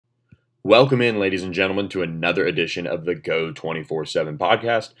Welcome in, ladies and gentlemen, to another edition of the Go 24/7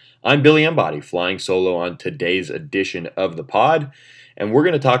 podcast. I'm Billy Embody, flying solo on today's edition of the pod, and we're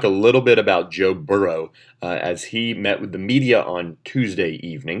going to talk a little bit about Joe Burrow as he met with the media on Tuesday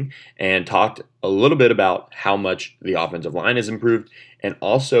evening and talked a little bit about how much the offensive line has improved and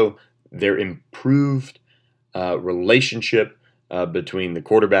also their improved relationship between the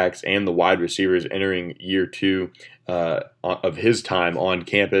quarterbacks and the wide receivers entering year two of his time on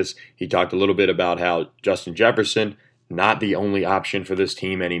campus. He talked a little bit about how Justin Jefferson, not the only option for this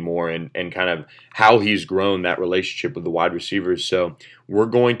team anymore, and kind of how he's grown that relationship with the wide receivers. So we're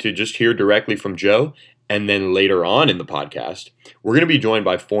going to just hear directly from Joe. And then later on in the podcast, we're going to be joined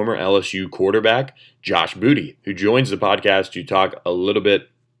by former LSU quarterback Josh Booty, who joins the podcast to talk a little bit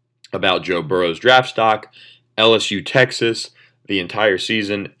about Joe Burrow's draft stock, LSU Texas, the entire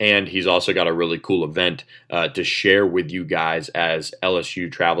season, and he's also got a really cool event to share with you guys as LSU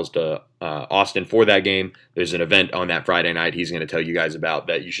travels to Austin for that game. There's an event on that Friday night he's going to tell you guys about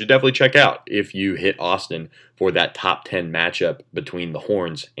that you should definitely check out if you hit Austin for that top 10 matchup between the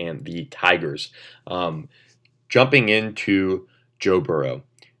Horns and the Tigers. Jumping into Joe Burrow.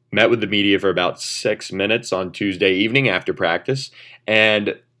 Met with the media for about 6 minutes on Tuesday evening after practice,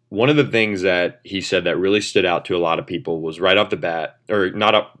 and one of the things that he said that really stood out to a lot of people was right off the bat, or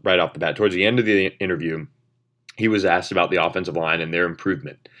not up right off the bat, towards the end of the interview, he was asked about the offensive line and their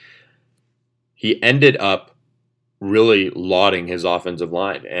improvement. He ended up really lauding his offensive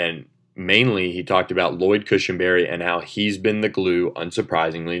line, and mainly he talked about Lloyd Cushenberry and how he's been the glue,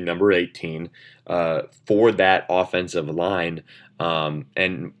 unsurprisingly, number 18, for that offensive line.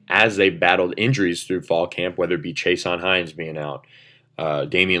 And as they battled injuries through fall camp, whether it be Chason Hines being out,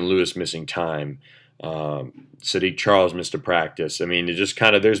 Damian Lewis missing time, Sadiq Charles missed a practice. I mean, it just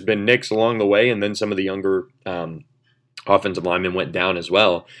kind of, there's been nicks along the way, and then some of the younger offensive linemen went down as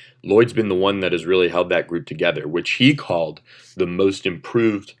well. Lloyd's been the one that has really held that group together, which he called the most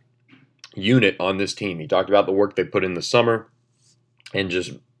improved unit on this team. He talked about the work they put in the summer and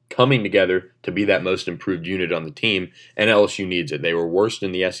just coming together to be that most improved unit on the team, and LSU needs it. They were worst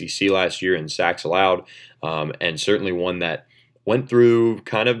in the SEC last year in sacks allowed, and certainly one that went through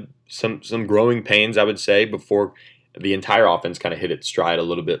kind of some growing pains, I would say, before the entire offense kind of hit its stride a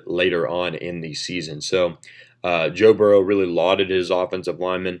little bit later on in the season. So Joe Burrow really lauded his offensive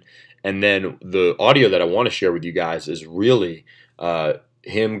linemen. And then the audio that I want to share with you guys is really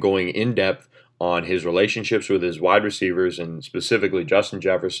him going in depth on his relationships with his wide receivers, and specifically Justin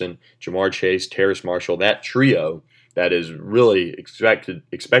Jefferson, Ja'Marr Chase, Terrace Marshall, that trio that is really expected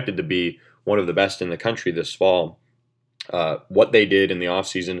to be one of the best in the country this fall. What they did in the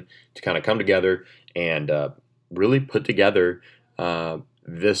offseason to kind of come together and really put together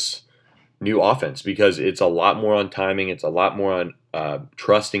this new offense, because it's a lot more on timing. It's a lot more on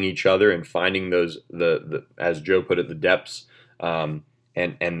trusting each other and finding those, the as Joe put it, the depths and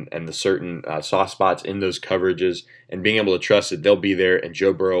the certain soft spots in those coverages, and being able to trust that they'll be there and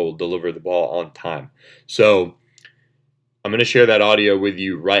Joe Burrow will deliver the ball on time. So I'm going to share that audio with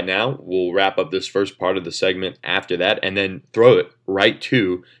you right now. We'll wrap up this first part of the segment after that, and then throw it right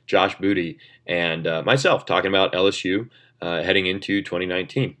to Josh Booty and myself talking about LSU heading into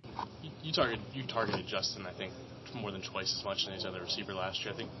 2019. You targeted Justin, I think, more than twice as much as any other receiver last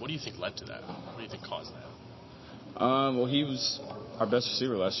year. I think. What do you think led to that? What do you think caused that? Well, he was our best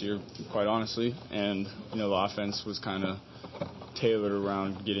receiver last year, quite honestly, and the offense was kind of tailored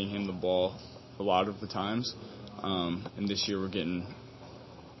around getting him the ball a lot of the times. And this year we're going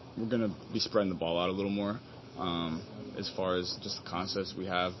to be spreading the ball out a little more as far as just the concepts we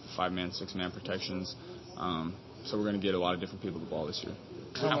have, 5-man, 6-man protections. So we're going to get a lot of different people the ball this year.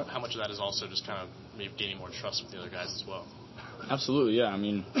 How much of that is also just kind of maybe gaining more trust with the other guys as well? Absolutely, yeah. I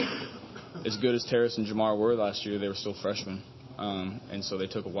mean, as good as Terrace and Ja'Marr were last year, they were still freshmen. And so they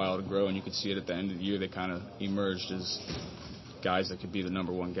took a while to grow, and you could see it at the end of the year. They kind of emerged as guys that could be the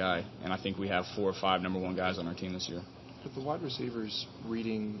number one guy, and I think we have 4 or 5 number one guys on our team this year. With the wide receivers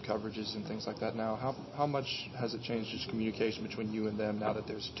reading coverages and things like that now, how much has it changed just communication between you and them now that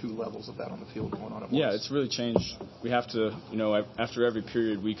there's 2 levels of that on the field going on at once? Yeah, it's really changed. We have to, after every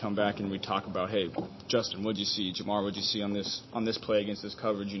period we come back and we talk about, hey, Justin, what'd you see? Ja'Marr, what'd you see on this play against this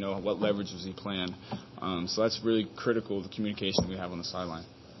coverage? What leverage was he playing? So that's really critical, the communication we have on the sideline.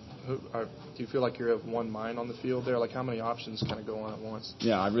 Do you feel like you're of one mind on the field there? Like, how many options kind of go on at once?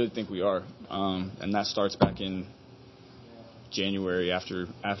 Yeah, I really think we are. And that starts back in January after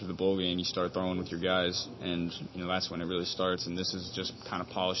the bowl game. You start throwing with your guys, and that's when it really starts. And this is just kind of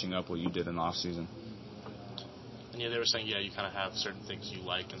polishing up what you did in the off season. And they were saying, you kind of have certain things you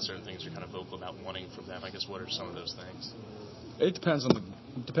like and certain things you're kind of vocal about wanting from them. I guess what are some of those things? It depends on the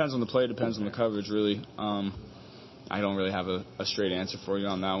play. Depends on the coverage, really. I don't really have a straight answer for you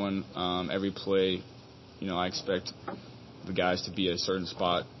on that one. Every play, I expect the guys to be at a certain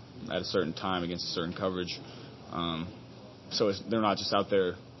spot at a certain time against a certain coverage. So they're not just out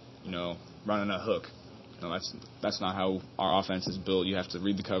there, running a hook. That's not how our offense is built. You have to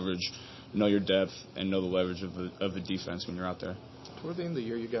read the coverage, know your depth, and know the leverage of the defense when you're out there. Toward the end of the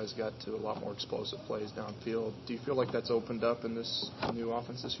year, you guys got to a lot more explosive plays downfield. Do you feel like that's opened up in this new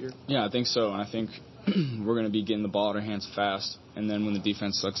offense this year? Yeah, I think so. And I think we're going to be getting the ball in our hands fast. And then when the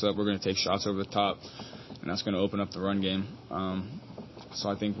defense sucks up, we're going to take shots over the top. And that's going to open up the run game.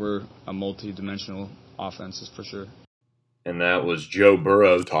 So I think we're a multi-dimensional offense, for sure. And that was Joe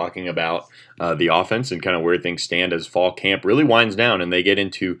Burrow talking about the offense and kind of where things stand as fall camp really winds down and they get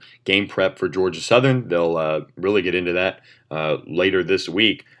into game prep for Georgia Southern. They'll really get into that later this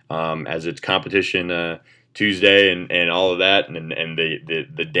week as it's competition Tuesday and all of that. And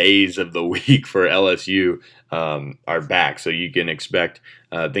the days of the week for LSU are back. So you can expect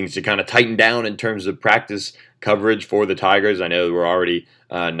things to kind of tighten down in terms of practice coverage for the Tigers. I know we're already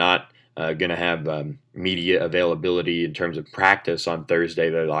not going to have media availability in terms of practice on Thursday.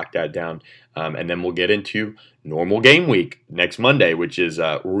 They locked that down. And then we'll get into normal game week next Monday, which is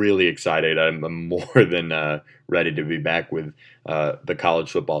really excited. I'm more than ready to be back with the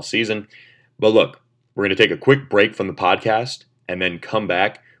college football season. But look, we're going to take a quick break from the podcast and then come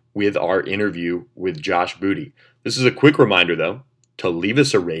back with our interview with Josh Booty. This is a quick reminder, though, to leave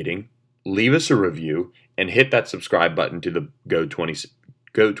us a rating, leave us a review, and hit that subscribe button to the Go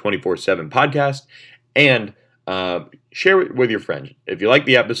 24/7 podcast and share it with your friends. If you like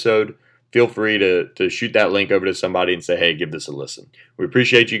the episode, feel free to shoot that link over to somebody and say, hey, give this a listen. We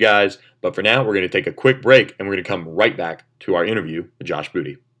appreciate you guys, but for now, we're going to take a quick break and we're going to come right back to our interview with Josh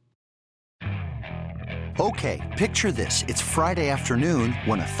Booty. Okay, picture this. It's Friday afternoon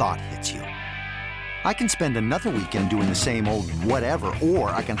when a thought hits you. I can spend another weekend doing the same old whatever,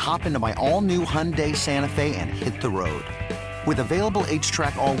 or I can hop into my all-new Hyundai Santa Fe and hit the road. With available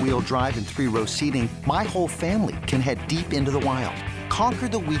H-Track all-wheel drive and 3-row seating, my whole family can head deep into the wild. Conquer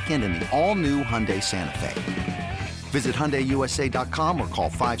the weekend in the all-new Hyundai Santa Fe. Visit HyundaiUSA.com or call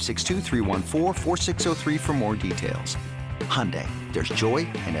 562-314-4603 for more details. Hyundai, there's joy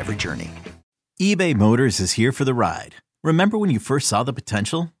in every journey. eBay Motors is here for the ride. Remember when you first saw the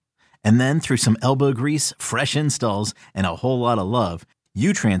potential? And then through some elbow grease, fresh installs, and a whole lot of love,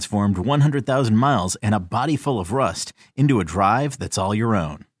 you transformed 100,000 miles and a body full of rust into a drive that's all your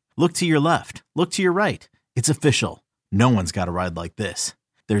own. Look to your left. Look to your right. It's official. No one's got a ride like this.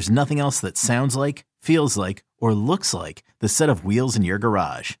 There's nothing else that sounds like, feels like, or looks like the set of wheels in your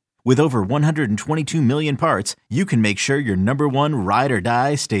garage. With over 122 million parts, you can make sure your number one ride or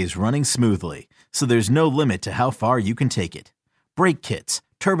die stays running smoothly, so there's no limit to how far you can take it. Brake kits,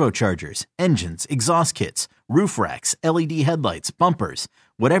 turbochargers, engines, exhaust kits, roof racks, LED headlights, bumpers,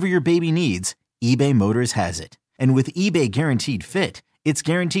 whatever your baby needs, eBay Motors has it. And with eBay Guaranteed Fit, it's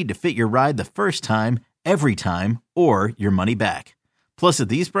guaranteed to fit your ride the first time, every time, or your money back. Plus at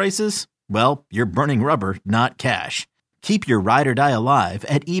these prices, well, you're burning rubber, not cash. Keep your ride or die alive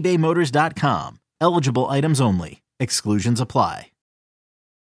at ebaymotors.com. Eligible items only. Exclusions apply.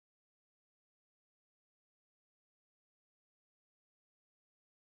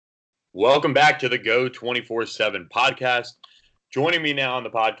 Welcome back to the Go 24/7 podcast. Joining me now on the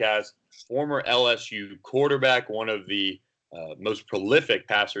podcast, former LSU quarterback, one of the most prolific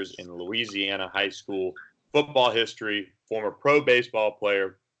passers in Louisiana high school football history, former pro baseball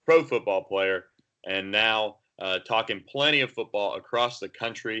player, pro football player, and now talking plenty of football across the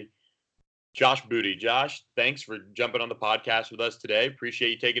country, Josh Booty. Josh, thanks for jumping on the podcast with us today.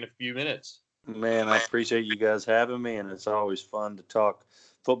 Appreciate you taking a few minutes. Man, I appreciate you guys having me, and it's always fun to talk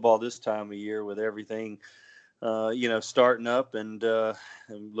football this time of year with everything, starting up, and I'm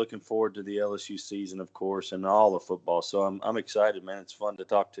looking forward to the LSU season, of course, and all of football. So I'm excited, man. It's fun to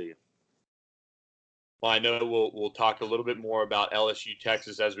talk to you. Well, I know we'll talk a little bit more about LSU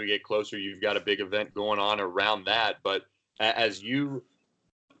Texas as we get closer. You've got a big event going on around that, but as you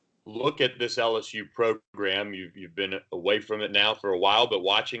look at this LSU program, you've been away from it now for a while, but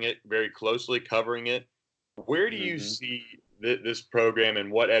watching it very closely, covering it. Where do you see this program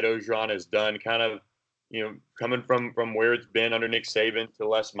and what Ed Orgeron has done, kind of, coming from where it's been under Nick Saban to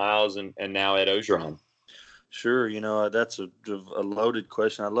Les Miles and now Ed Orgeron? Sure, that's a loaded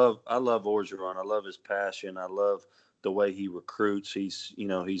question. I love Orgeron. I love his passion. I love the way he recruits. He's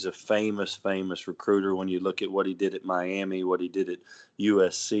a famous recruiter when you look at what he did at Miami, what he did at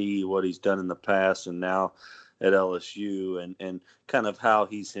USC, what he's done in the past, and now at LSU, and kind of how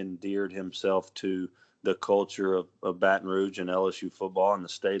he's endeared himself to the culture of Baton Rouge and LSU football in the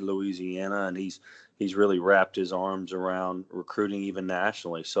state of Louisiana, and he's really wrapped his arms around recruiting even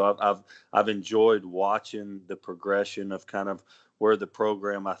nationally. So I've enjoyed watching the progression of kind of where the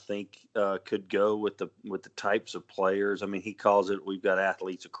program I think could go with the types of players. I mean, he calls it we've got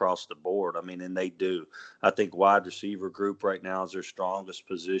athletes across the board. I mean, and they do. I think wide receiver group right now is their strongest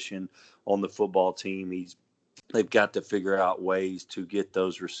position on the football team. They've got to figure out ways to get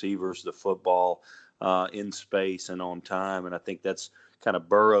those receivers the football in space and on time. And I think that's kind of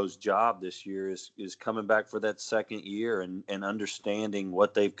Burrow's job this year is coming back for that second year and understanding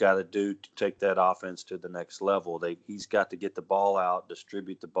what they've got to do to take that offense to the next level. He's got to get the ball out,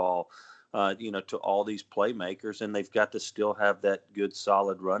 distribute the ball, to all these playmakers, and they've got to still have that good,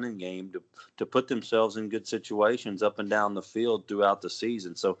 solid running game to put themselves in good situations up and down the field throughout the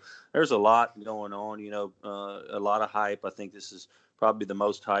season. So there's a lot going on, a lot of hype. I think this is probably the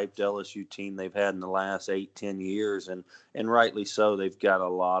most hyped LSU team they've had in the last 8-10 years, and rightly so. They've got a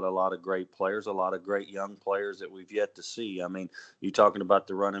lot of great players, a lot of great young players that we've yet to see. I mean, you talking about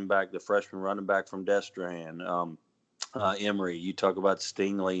the freshman running back from Destrehan, Emory. You talk about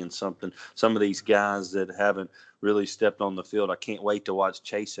Stingley and some of these guys that haven't really stepped on the field. I can't wait to watch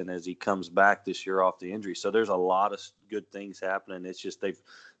Chasen as he comes back this year off the injury. So there's a lot of good things happening. It's just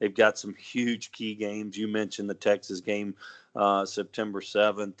they've got some huge key games. You mentioned the Texas game, September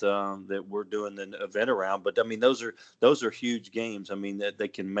 7th, that we're doing the event around. But I mean, those are huge games. I mean, that they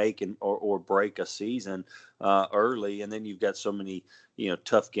can make or break a season early, and then you've got so many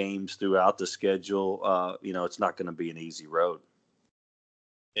tough games throughout the schedule. It's not going to be an easy road.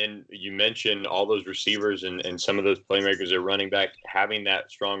 And you mentioned all those receivers and some of those playmakers at running back having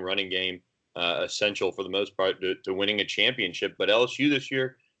that strong running game, essential for the most part to winning a championship. But LSU this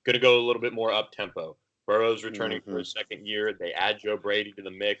year going to go a little bit more up tempo. Burrow's returning for his second year. They add Joe Brady to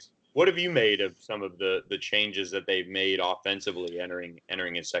the mix. What have you made of some of the changes that they've made offensively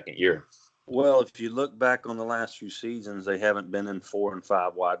entering his second year? Well, if you look back on the last few seasons, they haven't been in 4 and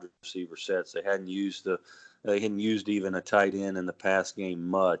 5 wide receiver sets. They hadn't used even a tight end in the pass game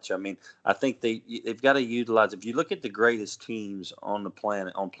much. I mean, I think they've got to utilize. If you look at the greatest teams on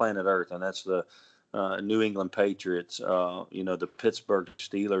planet Earth, and that's the New England Patriots, the Pittsburgh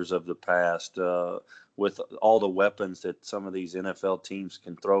Steelers of the past, with all the weapons that some of these NFL teams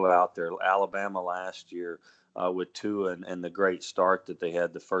can throw out there. Alabama last year. With Tua and the great start that they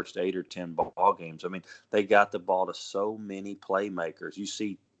had the first 8 or 10 ball games. I mean, they got the ball to so many playmakers. You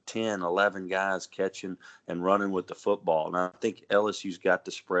see 10, 11 guys catching and running with the football. And I think LSU's got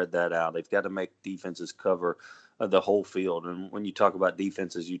to spread that out. They've got to make defenses cover the whole field. And when you talk about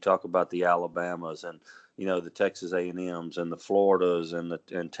defenses, you talk about the Alabamas and the Texas A&Ms and the Floridas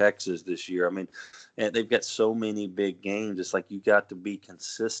and Texas this year. I mean, and they've got so many big games. It's like you got to be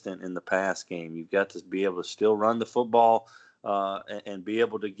consistent in the pass game. You've got to be able to still run the football and be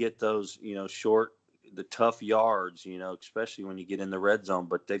able to get those, short, the tough yards, especially when you get in the red zone.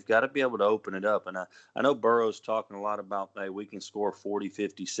 But they've got to be able to open it up. And I know Burrow's talking a lot about, hey, we can score 40,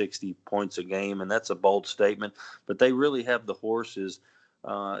 50, 60 points a game, and that's a bold statement. But they really have the horses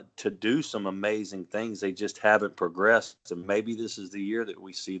to do some amazing things. They just haven't progressed. And maybe this is the year that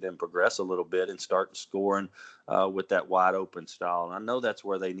we see them progress a little bit and start scoring with that wide open style. And I know that's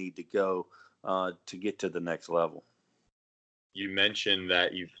where they need to go to get to the next level. You mentioned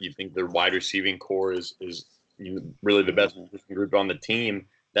that you think their wide receiving core is really the best group on the team.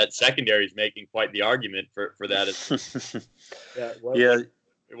 That secondary is making quite the argument for that.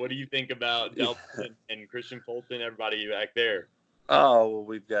 What do you think about Delpit and Christian Fulton, everybody back there? Oh, well,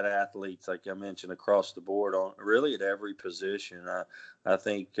 we've got athletes, like I mentioned, across the board on really at every position. I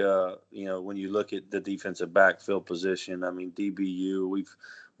think, when you look at the defensive backfield position, I mean, DBU,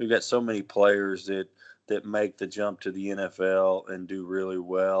 we've got so many players that make the jump to the NFL and do really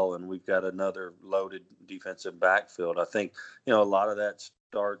well. And we've got another loaded defensive backfield. I think, a lot of that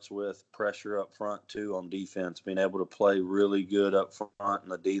starts with pressure up front too on defense, being able to play really good up front in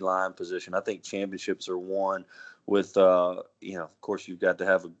the D-line position. I think championships are won with, of course, you've got to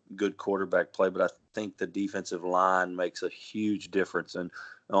have a good quarterback play, but I think the defensive line makes a huge difference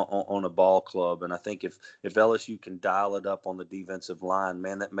on a ball club. And I think if LSU can dial it up on the defensive line,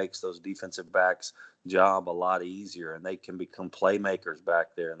 man, that makes those defensive backs' job a lot easier, and they can become playmakers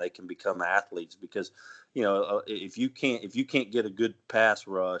back there, and they can become athletes because, if you can't get a good pass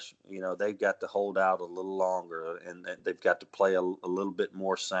rush, they've got to hold out a little longer, and they've got to play a little bit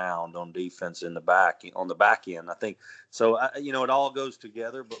more sound on defense on the back end. I think so. It all goes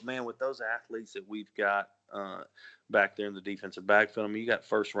together. But man, with those athletes that we've got back there in the defensive backfield, I mean, you got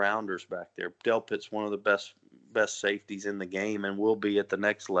first rounders back there. Delpit's one of the best best safeties in the game and will be at the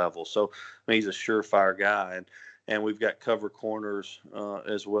next level. So I mean, he's a surefire guy, and we've got cover corners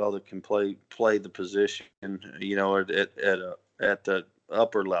as well that can play the position, at the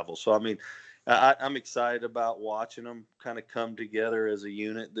upper level. So I mean, I'm excited about watching them kind of come together as a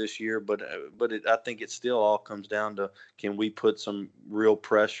unit this year. But I think it still all comes down to, can we put some real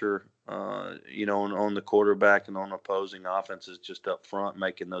pressure, on the quarterback and on opposing offenses just up front,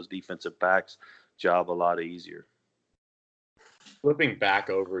 making those defensive backs' job a lot easier. Flipping back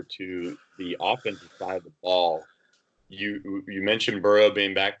over to the offensive side of the ball, you mentioned Burrow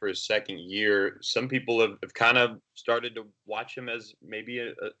being back for his second year. Some people have kind of started to watch him as maybe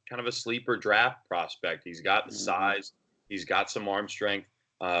a kind of a sleeper draft prospect. He's got the size, he's got some arm strength,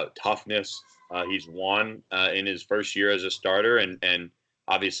 toughness. He's won in his first year as a starter, and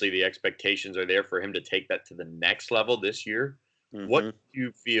obviously the expectations are there for him to take that to the next level this year. What do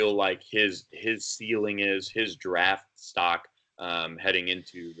you feel like his ceiling is, his draft stock heading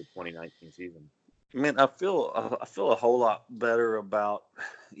into the 2019 season? Man, I feel a whole lot better about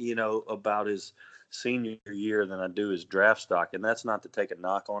his senior year than I do his draft stock, and that's not to take a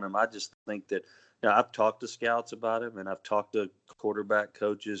knock on him. I just think that, I've talked to scouts about him, and I've talked to quarterback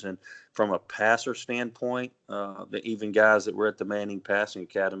coaches, and from a passer standpoint, even guys that were at the Manning Passing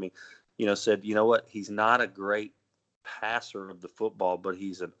Academy, said, you know what, he's not a great passer of the football, but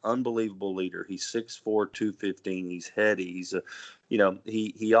he's an unbelievable leader. He's 6'4", 215. He's heady. He's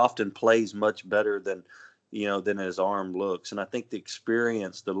he often plays much better than his arm looks. And I think the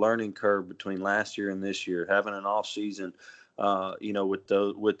experience, the learning curve between last year and this year, having an off season, with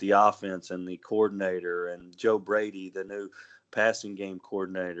the offense and the coordinator and Joe Brady, the new passing game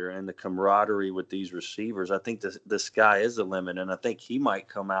coordinator, and the camaraderie with these receivers, I think the sky is the limit. And I think he might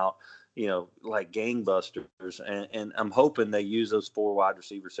come out like gangbusters. And I'm hoping they use those 4 wide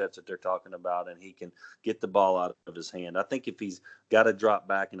receiver sets that they're talking about, and he can get the ball out of his hand. I think if he's got to drop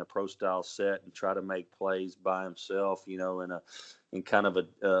back in a pro style set and try to make plays by himself, in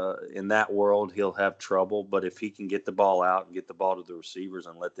that world, he'll have trouble. But if he can get the ball out and get the ball to the receivers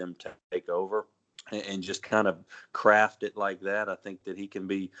and let them take over and just kind of craft it like that, I think that he can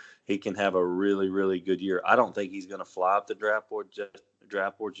have a really, really good year. I don't think he's going to fly up the draft board just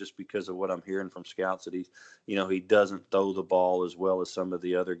because of what I'm hearing from scouts, that he doesn't throw the ball as well as some of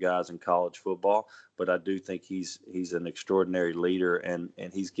the other guys in college football. But I do think he's an extraordinary leader, and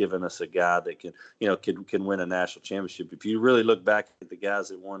he's given us a guy that can win a national championship. If you really look back at the guys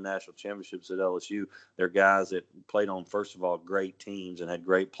that won national championships at LSU, they're guys that played on, first of all, great teams and had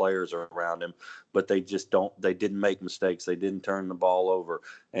great players around him, but they didn't make mistakes. They didn't turn the ball over,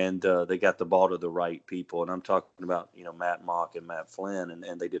 and they got the ball to the right people. And I'm talking about, Matt Mock and Matt Flynn,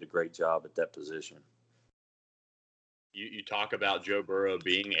 and they did a great job at that position. You talk about Joe Burrow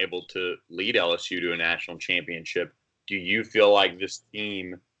being able to lead LSU to a national championship. Do you feel like this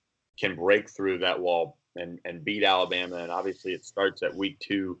team can break through that wall and beat Alabama? And obviously it starts at week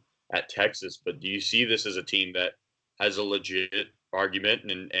 2 at Texas, but do you see this as a team that has a legit argument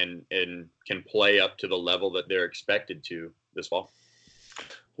and can play up to the level that they're expected to this fall?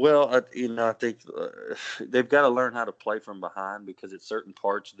 Well, I think they've got to learn how to play from behind, because at certain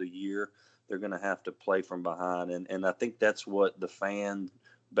parts of the year they're going to have to play from behind. And I think that's what the fan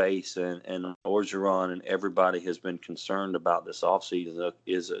base and Orgeron and everybody has been concerned about this offseason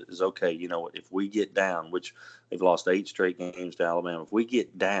is okay, if we get down, which they've lost 8 straight games to Alabama, if we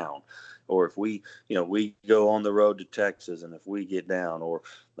get down, or if we go on the road to Texas, and if we get down, or,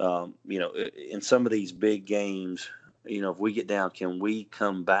 in some of these big games, if we get down, can we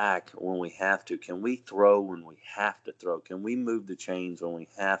come back when we have to? Can we throw when we have to throw? Can we move the chains when we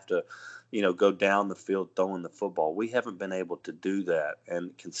have to, go down the field throwing the football? We haven't been able to do that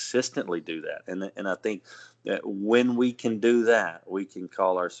and consistently do that. And I think that when we can do that, we can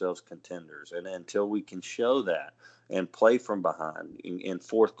call ourselves contenders. And until we can show that and play from behind in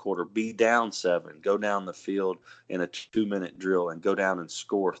fourth quarter, be down 7, go down the field in a 2-minute drill and go down and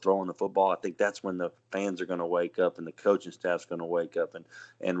score throwing the football, I think that's when the fans are going to wake up and the coaching staff's going to wake up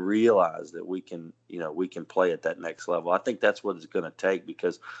and realize that we can play at that next level. I think that's what it's going to take,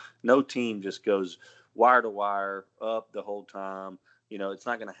 because no team just goes wire to wire up the whole time. It's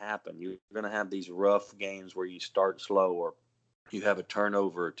not going to happen. You're going to have these rough games where you start slow, or you have a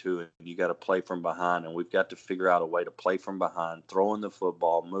turnover or two, and you got to play from behind. And we've got to figure out a way to play from behind, throwing the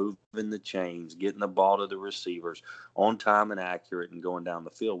football, moving the chains, getting the ball to the receivers on time and accurate, and going down the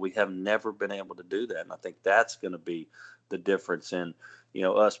field. We have never been able to do that. And I think that's going to be the difference in,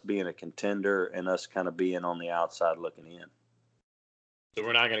 us being a contender and us kind of being on the outside looking in. So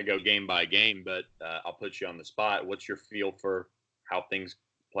we're not going to go game by game, but I'll put you on the spot. What's your feel for how things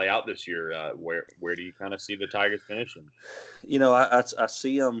play out this year, where do you kind of see the Tigers finishing? I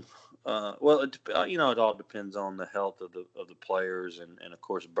see them. Well, it all depends on the health of the players, and of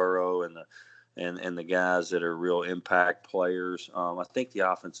course Burrow and the guys that are real impact players. I think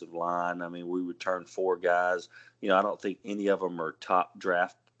the offensive line. I mean, we returned 4 guys. I don't think any of them are top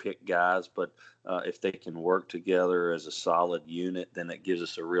draft pick guys, but if they can work together as a solid unit, then it gives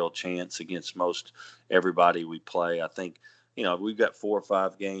us a real chance against most everybody we play. I think we've got 4 or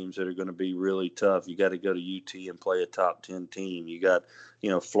 5 games that are going to be really tough. You got to go to UT and play a top 10 team. You got,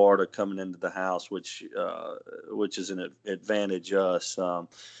 Florida coming into the house, which is an advantage us.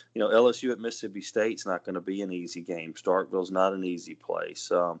 LSU at Mississippi State's not going to be an easy game. Starkville's not an easy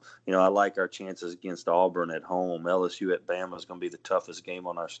place. I like our chances against Auburn at home. LSU at Bama is going to be the toughest game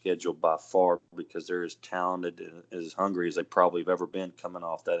on our schedule by far because they're as talented and as hungry as they probably have ever been coming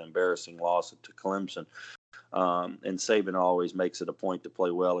off that embarrassing loss to Clemson. And Saban always makes it a point to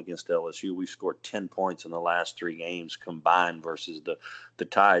play well against LSU. We've scored 10 points in the last 3 games combined versus the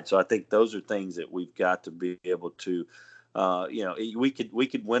Tide. So I think those are things that we've got to be able to, we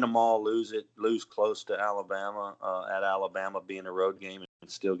could win them all, lose close to Alabama, at Alabama being a road game and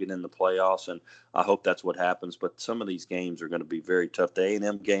still get in the playoffs. And I hope that's what happens. But some of these games are going to be very tough. The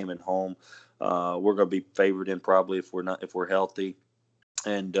A&M game at home, we're going to be favored in probably if we're healthy.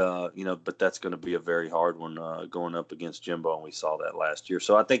 And, but that's going to be a very hard one going up against Jimbo, and we saw that last year.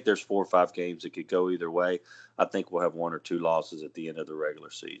 So I think there's 4 or 5 games that could go either way. I think we'll have 1 or 2 losses at the end of the regular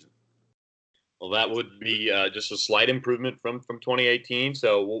season. Well, that would be just a slight improvement from 2018.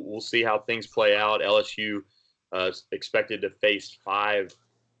 So we'll see how things play out. LSU expected to face 5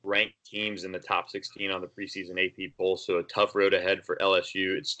 ranked teams in the top 16 on the preseason AP poll. So a tough road ahead for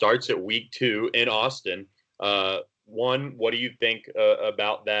LSU. It starts at week 2 in Austin. One, what do you think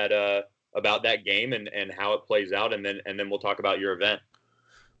about that game and how it plays out, and then we'll talk about your event.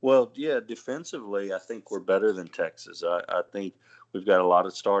 Well, yeah, defensively, I think we're better than Texas. I think we've got a lot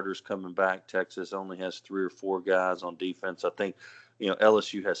of starters coming back. Texas only has 3 or 4 guys on defense. I think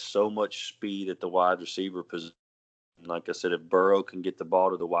LSU has so much speed at the wide receiver position. Like I said, if Burrow can get the ball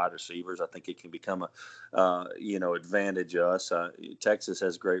to the wide receivers, I think it can become advantage us. Texas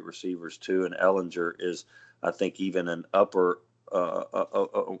has great receivers too, and Ehlinger is, I think, even an upper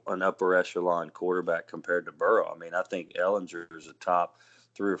echelon quarterback compared to Burrow. I mean, I think Ehlinger is a top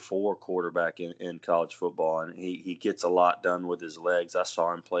 3 or 4 quarterback in college football, and he gets a lot done with his legs. I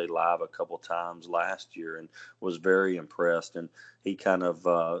saw him play live a couple times last year and was very impressed, and he kind of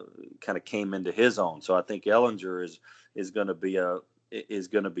came into his own. So I think Ehlinger is going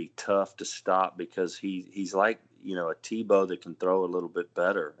to be tough to stop because he's like a Tebow that can throw a little bit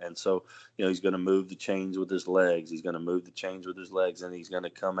better, and so he's going to move the chains with his legs. He's going to move the chains with his legs, and he's going to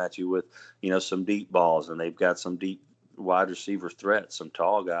come at you with some deep balls, and they've got some deep wide receiver threats, some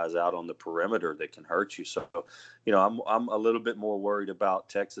tall guys out on the perimeter that can hurt you. So, I'm a little bit more worried about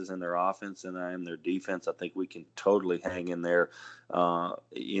Texas and their offense than I am their defense. I think we can totally hang in there, on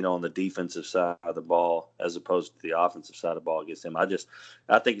the defensive side of the ball as opposed to the offensive side of the ball against them. I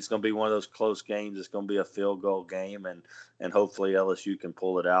think it's going to be one of those close games. It's going to be a field goal game, and hopefully LSU can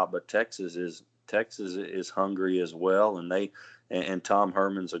pull it out. But Texas is hungry as well, and Tom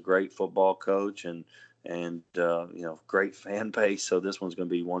Herman's a great football coach and great fan base. So this one's going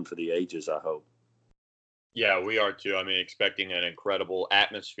to be one for the ages, I hope. Yeah, we are too. I mean, expecting an incredible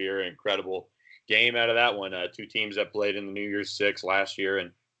atmosphere, incredible game out of that one. 2 teams that played in the New Year's Six last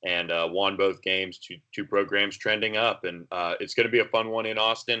year and won both games. Two programs trending up, and it's going to be a fun one in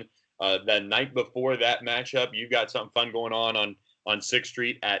Austin. The night before that matchup, you've got something fun going on 6th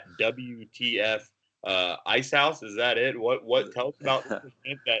Street at WTF Ice House. Is that it? What tell us about the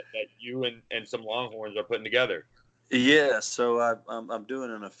event that you and some Longhorns are putting together? Yeah, so I'm doing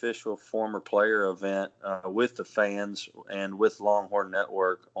an official former player event with the fans and with Longhorn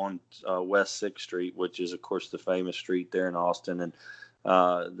Network on West 6th Street, which is of course the famous street there in Austin, and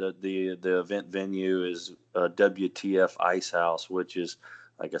the event venue is WTF Ice House, which is,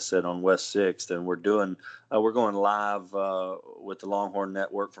 like I said, on West 6th, and we're going live with the Longhorn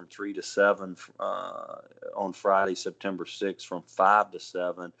Network from 3 to 7 on Friday, September 6th, from 5 to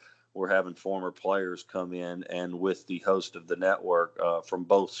 7. We're having former players come in, and with the host of the network from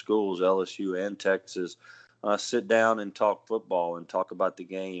both schools, LSU and Texas, sit down and talk football and talk about the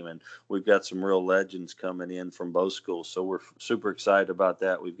game. And we've got some real legends coming in from both schools, so we're super excited about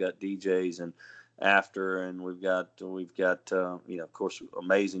that. We've got DJs and after, and we've got of course,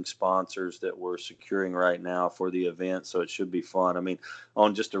 amazing sponsors that we're securing right now for the event, so it should be fun. I mean,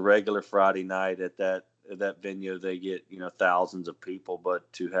 on just a regular Friday night at that venue, they get, thousands of people,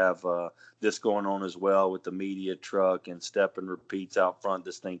 but to have this going on as well with the media truck and step and repeats out front,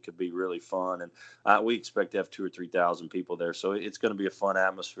 this thing could be really fun. And we expect to have 2,000 or 3,000 people there. So it's going to be a fun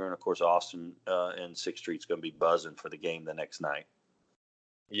atmosphere. And of course, Austin and 6th Street's going to be buzzing for the game the next night.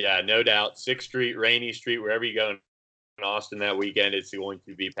 Yeah, no doubt. 6th Street, Rainey Street, wherever you go in Austin that weekend, it's going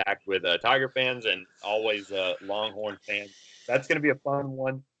to be packed with Tiger fans and always Longhorn fans. That's going to be a fun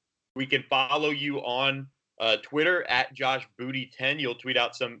one. We can follow you on Twitter at JoshBooty10. You'll tweet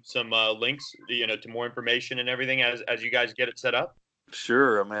out some links, to more information and everything as you guys get it set up.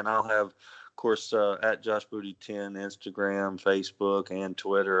 Sure, man. I'll have, of course, at JoshBooty10, Instagram, Facebook, and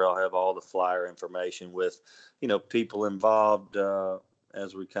Twitter. I'll have all the flyer information with, people involved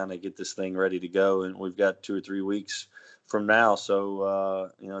as we kind of get this thing ready to go. And we've got 2 or 3 weeks from now.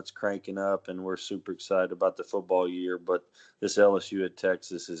 So, it's cranking up, and we're super excited about the football year. But this LSU at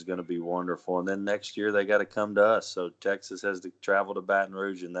Texas is going to be wonderful. And then next year they got to come to us. So Texas has to travel to Baton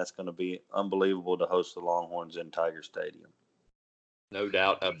Rouge, and that's going to be unbelievable to host the Longhorns in Tiger Stadium. No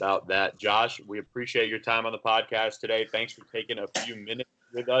doubt about that. Josh, we appreciate your time on the podcast today. Thanks for taking a few minutes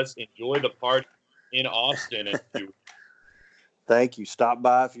with us. Enjoy the party in Austin. Thank you. Stop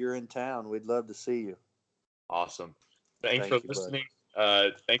by if you're in town. We'd love to see you. Awesome. Thanks for listening.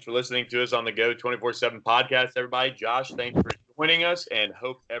 Buddy. Thanks for listening to us on the Go 24/7 podcast, everybody. Josh, thanks for joining us, and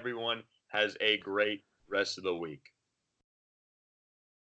hope everyone has a great rest of the week.